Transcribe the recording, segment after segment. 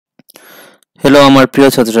Hello আমার প্রিয়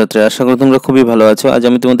ছাত্রছাত্রী, আশা করি তোমরা খুবই ভালো আছো। আজ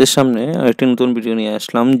আমি তোমাদের সামনে আরেকটি নতুন ভিডিও নিয়ে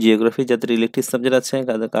আসলাম। জিওগ্রাফি যাদের ইলেকটিভ সাবজেক্ট আছে,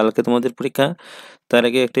 কালকে তোমাদের পরীক্ষা, তার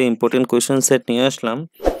আগে একটা ইম্পর্টেন্ট কোয়েশ্চেন সেট নিয়ে আসলাম।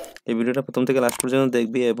 এই ভিডিওটা প্রথম থেকে লাস্ট পর্যন্ত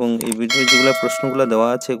দেখবি এবং এই ভিডিওতে যেগুলো প্রশ্নগুলো দেওয়া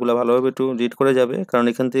আছে এগুলো ভালোভাবে একটু রিড করে যাবে, কারণ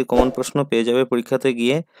এখান থেকে কমন প্রশ্ন পেয়ে যাবে পরীক্ষাতে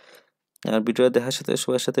গিয়ে। আর ভিডিওটা দেখার সাথে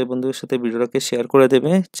সবার সাথে বন্ধুদের সাথে ভিডিওটাকে শেয়ার করে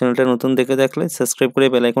দেবে। চ্যানেলটা নতুন দেখে দেখলে সাবস্ক্রাইব করে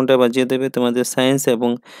বেল আইকনটা বাজিয়ে দেবে। তোমাদের সায়েন্স এবং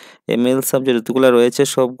এমএল সাবজেক্ট যতগুলো রয়েছে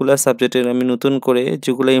সবগুলা সাবজেক্টের আমি নতুন করে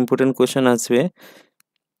যেগুলো ইম্পর্টেন্ট কোয়েশ্চেন আসবে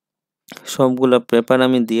সবগুলা পেপার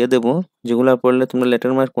আমি দিয়ে দেব, যেগুলো পড়লে তোমরা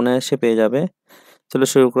লেটার মার্ক কোনায় এসে পেয়ে যাবে। চলো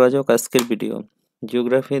শুরু করা যাক আজকের ভিডিও।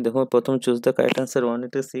 জিওগ্রাফি দেখো, প্রথম choose the correct answer 1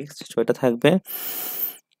 to 6, 6টা থাকবে।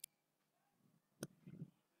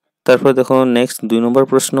 তারপর দেখো নেক্সট 2 নম্বর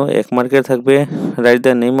প্রশ্ন 1 মার্কের থাকবে। Write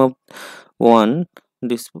the name of one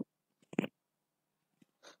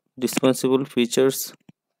dispensable features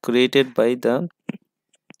created by the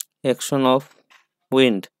action of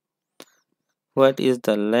wind. What is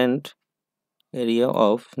the land area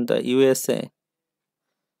of the USA?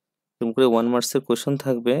 এরকম করে 1 মার্কসের কোশ্চেন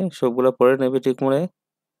থাকবে, সবগুলো পড়ে নেবে ঠিক করে।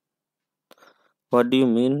 What do you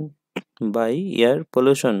mean by air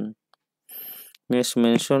pollution? Next,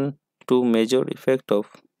 mention 2 major effect of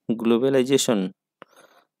globalization.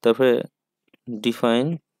 তারপরে define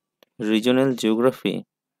regional geography.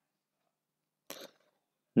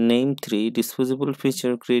 Name 3 disposable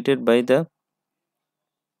feature created by the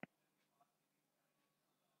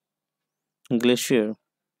glacier.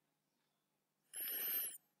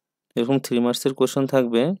 এরকম 3 মার্কসের কোশ্চেন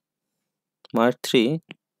থাকবে। Mark 3,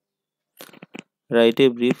 write a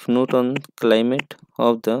brief note on climate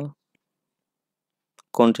of the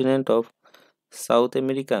continent of South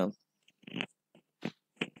America.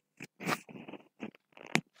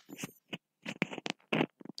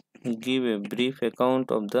 Give a brief account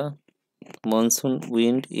of the monsoon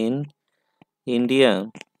wind in India.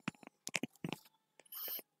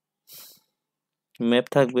 Map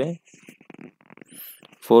থাকবে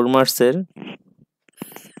 4 মার্কসের,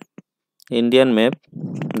 Indian map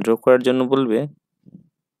draw করার জন্য বলবে,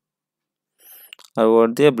 আর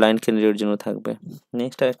word দিয়ে blind ক্যান্ডিডেটের জন্য থাকবে।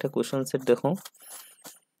 নেক্সট আরেকটা কোশ্চেন সেট দেখো,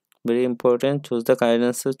 very important, choose the correct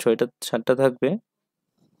answer. 7টা থাকবে।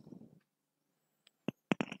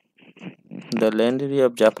 The land area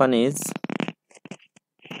of Japan is,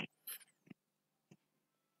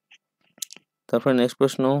 তারপর নেক্সট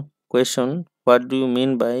প্রশ্ন question, what do you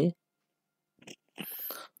mean by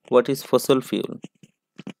what is fossil fuel?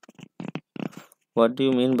 What do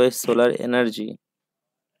you mean by solar energy?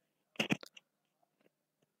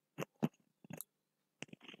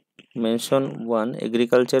 Mention 1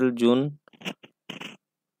 agricultural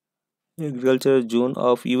zone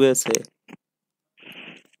of USA.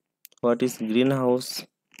 What is greenhouse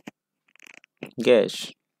gas?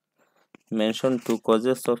 Mention 2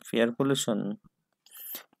 causes of air pollution.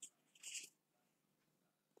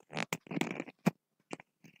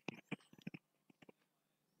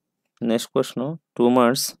 Next question, 2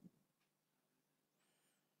 marks.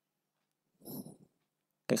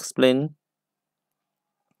 Explain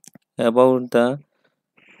about the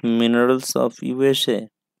minerals of USA.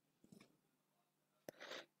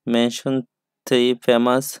 Mention 3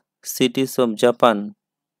 famous cities of Japan.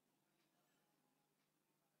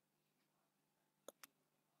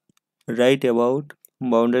 Write about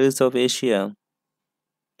boundaries of Asia.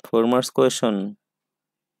 4 marks question.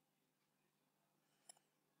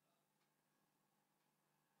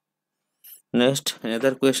 Next,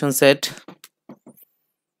 another question set.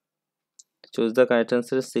 Choose the correct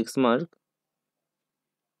answer, 6 mark.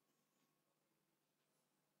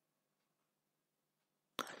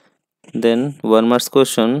 Then 1 marks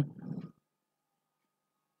question.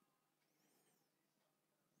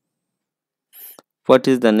 What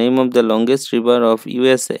is the name of the longest river of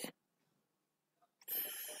USA?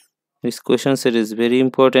 This question set is very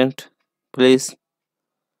important. Please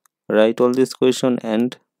write all this question and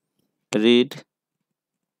read.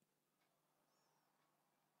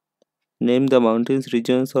 Name the mountains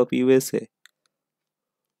regions of USA.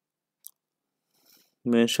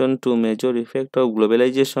 Mention 2 major effects of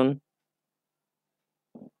globalization.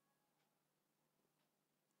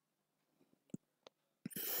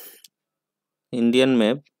 Indian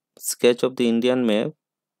map, sketch of the Indian map.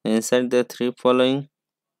 Inside the 3 following: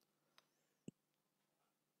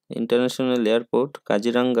 International Airport,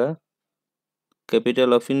 Kaziranga, Capital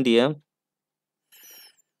of India.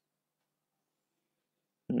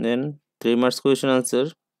 Then 3 marks question answer.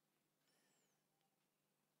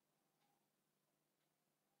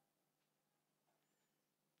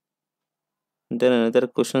 Then another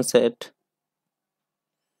question set,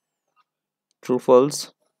 true false.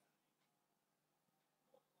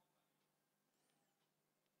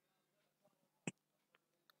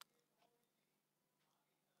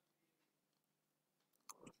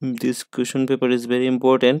 This question paper is very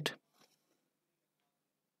important.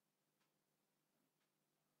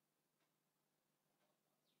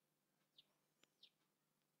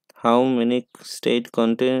 How many state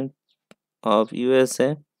content of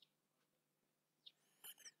USA?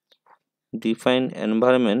 Define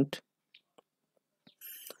environment.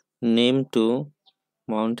 Name two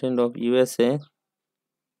mountain of USA.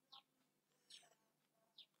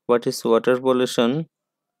 What is water pollution?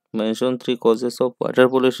 Mention three causes of water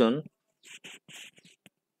pollution.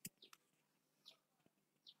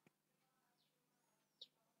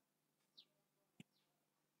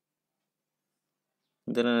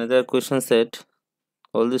 Then another question set.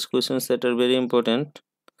 All these question set are very important.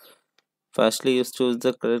 Firstly, you choose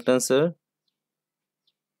the correct answer.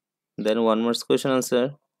 Then one more question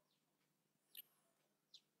answer.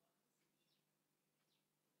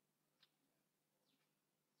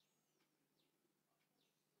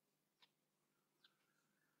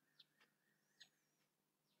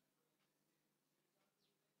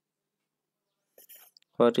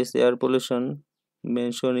 What is air pollution?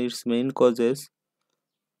 Mention its main causes.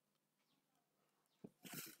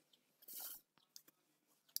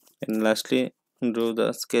 And lastly, draw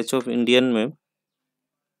the sketch of Indian map.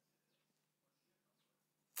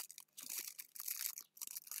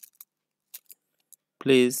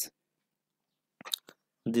 Please,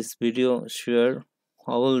 this video share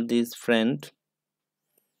all these friends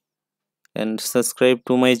and subscribe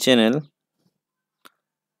to my channel.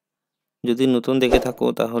 যদি নতুন দেখে থাকো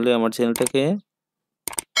তাহলে আমার চ্যানেলটাকে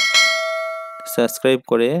subscribe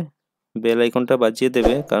করে bell আইকনটা বাজিয়ে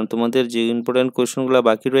দেবে, কারণ তোমাদের যে ইম্পর্টেন্ট কোশ্চেনগুলো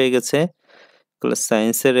বাকি রয়ে গেছে ক্লাস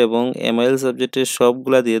সায়েন্সের এবং এমআইএল সাবজেক্টের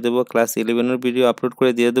সবগুলা দিয়ে দেবো, ক্লাস 11-এর ভিডিও আপলোড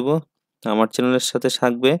করে দিয়ে দেবো। আমার চ্যানেলের সাথে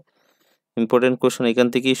থাকবে, ইম্পর্টেন্ট কোশ্চেন এখান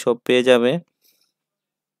থেকেই সব পেয়ে যাবে।